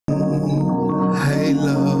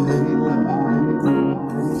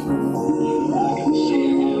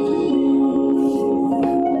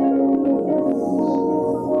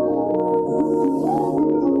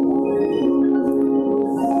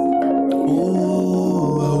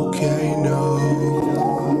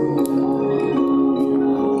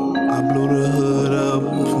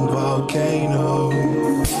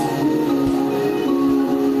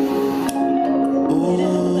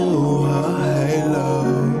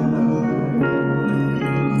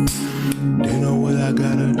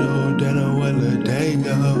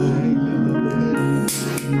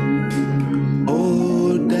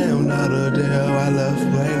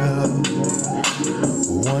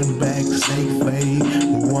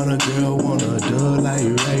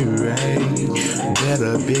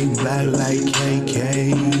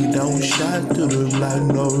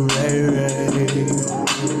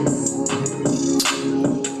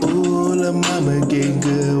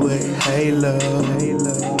halo.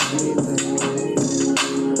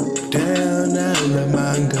 Down out the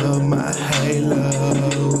mango, my halo.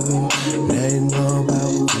 They know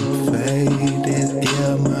about the faded,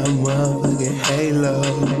 yeah, my motherfucking halo.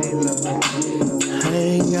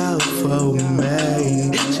 Hang out for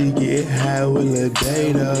me, she get high with a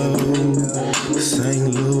dado.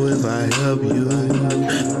 St. Louis, I help you,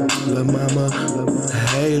 la mama,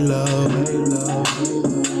 halo.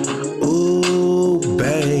 Ooh,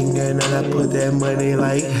 bang, and then I put that money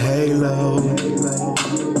like halo.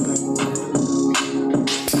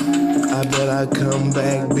 I bet I come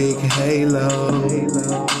back big halo.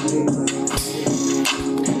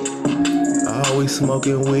 Always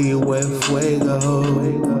smoking weed with fuego.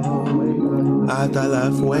 Hasta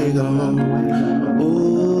la fuego.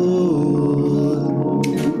 Ooh,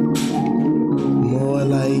 more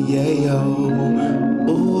like yayo.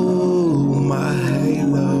 Ooh, my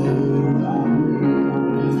halo.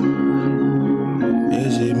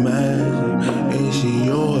 Is it mine? Is she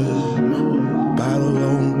yours? Bottle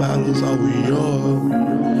on bottles over yours.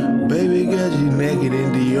 Baby girl, you naked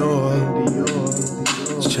in Dior.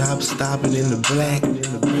 Chop stopping in the black.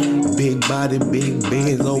 Big body, big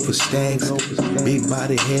Benz over stacks. Big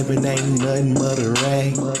body heaven ain't nothing but a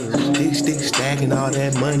rag. Stick stacking all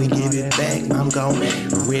that money, give it back. I'm gon'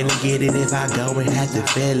 really get it if I go and have to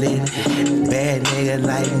feel it. Bad nigga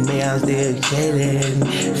like me, I'm still kidding.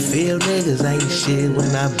 Feel niggas ain't shit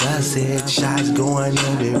when I bust it. Shots going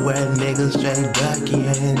everywhere, niggas straight ducking.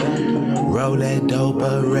 Roll that dope,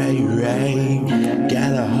 ray.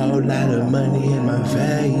 Got a whole lot of money in my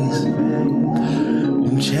face.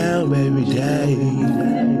 Child baby day.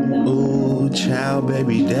 Ooh, child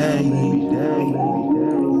baby day.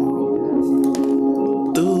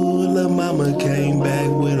 Ooh, lil' mama came back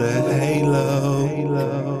with a